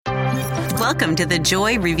Welcome to the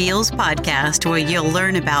Joy Reveals podcast, where you'll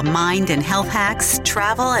learn about mind and health hacks,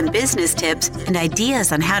 travel and business tips, and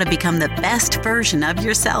ideas on how to become the best version of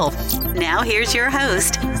yourself. Now here's your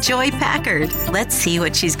host, Joy Packard. Let's see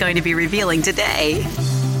what she's going to be revealing today.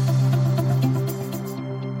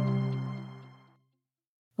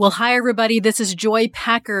 Well, hi, everybody. This is Joy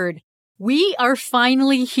Packard. We are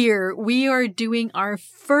finally here. We are doing our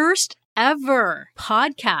first ever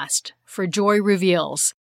podcast for Joy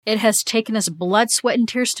Reveals. It has taken us blood, sweat, and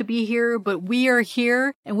tears to be here, but we are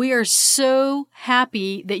here, and we are so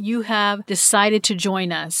happy that you have decided to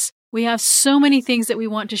join us. We have so many things that we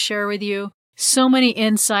want to share with you, so many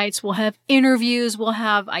insights. We'll have interviews, we'll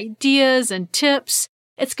have ideas and tips.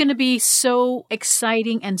 It's going to be so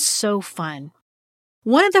exciting and so fun.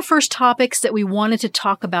 One of the first topics that we wanted to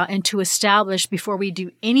talk about and to establish before we do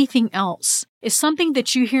anything else is something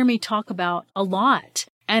that you hear me talk about a lot.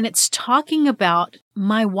 And it's talking about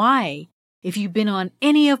my why. If you've been on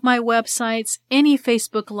any of my websites, any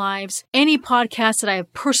Facebook Lives, any podcasts that I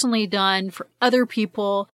have personally done for other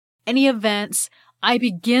people, any events, I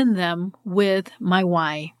begin them with my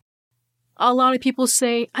why. A lot of people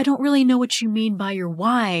say, I don't really know what you mean by your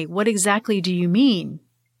why. What exactly do you mean?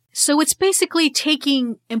 So it's basically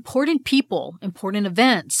taking important people, important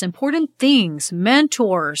events, important things,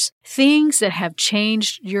 mentors, things that have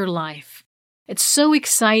changed your life. It's so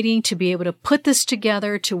exciting to be able to put this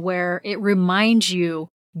together to where it reminds you,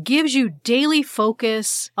 gives you daily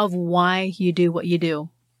focus of why you do what you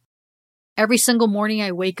do. Every single morning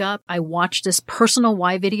I wake up, I watch this personal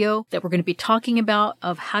why video that we're going to be talking about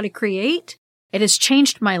of how to create. It has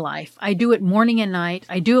changed my life. I do it morning and night.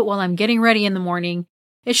 I do it while I'm getting ready in the morning.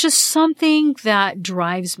 It's just something that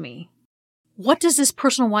drives me. What does this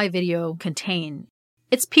personal why video contain?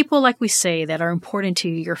 It's people, like we say, that are important to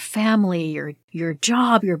you, your family, your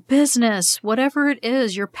job, your business, whatever it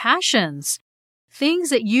is, your passions. Things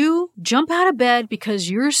that you jump out of bed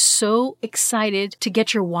because you're so excited to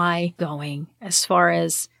get your why going as far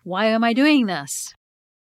as, why am I doing this?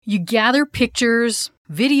 You gather pictures,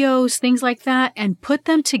 videos, things like that, and put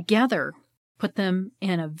them together. Put them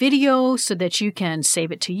in a video so that you can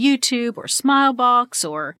save it to YouTube or Smilebox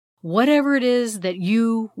or whatever it is that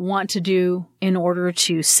you want to do in order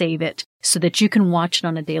to save it so that you can watch it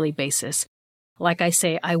on a daily basis. Like I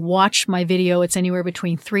say, I watch my video. It's anywhere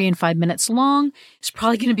between 3 and 5 minutes long. It's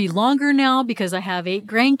probably going to be longer now because I have 8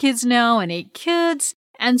 grandkids now and 8 kids.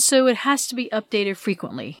 And so it has to be updated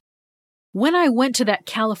frequently. When I went to that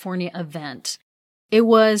California event, it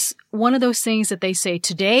was one of those things that they say,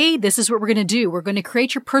 today, this is what we're going to do. We're going to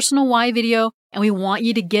create your personal why video, and we want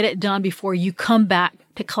you to get it done before you come back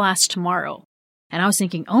to class tomorrow. And I was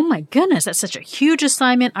thinking, oh my goodness, that's such a huge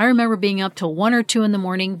assignment. I remember being up till 1 or 2 in the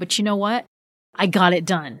morning, but you know what? I got it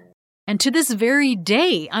done. And to this very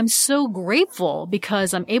day, I'm so grateful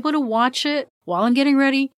because I'm able to watch it while I'm getting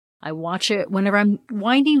ready. I watch it whenever I'm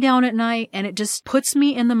winding down at night, and it just puts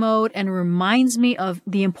me in the mode and reminds me of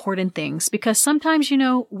the important things. Because sometimes,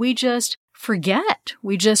 we just forget.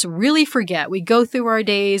 We just really forget. We go through our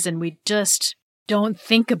days and we just don't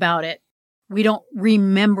think about it. We don't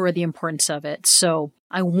remember the importance of it. So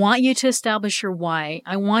I want you to establish your why.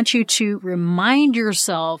 I want you to remind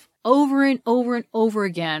yourself over and over and over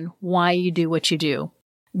again why you do what you do.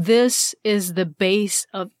 This is the base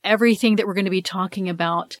of everything that we're going to be talking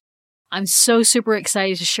about. I'm so super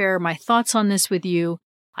excited to share my thoughts on this with you.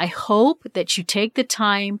 I hope that you take the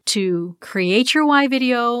time to create your why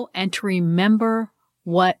video and to remember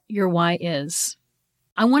what your why is.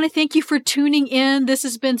 I want to thank you for tuning in. This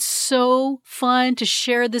has been so fun to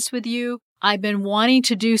share this with you. I've been wanting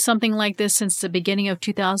to do something like this since the beginning of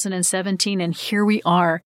 2017, and here we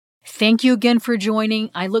are. Thank you again for joining.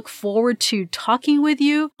 I look forward to talking with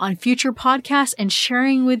you on future podcasts and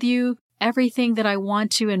sharing with you everything that I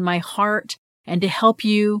want to in my heart and to help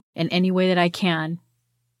you in any way that I can.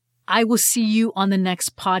 I will see you on the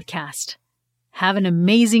next podcast. Have an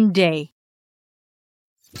amazing day.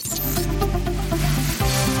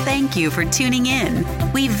 Thank you for tuning in.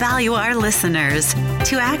 We value our listeners.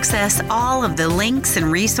 To access all of the links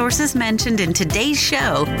and resources mentioned in today's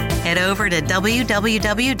show, head over to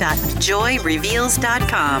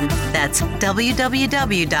www.joyreveals.com. That's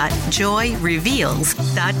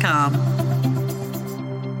www.joyreveals.com.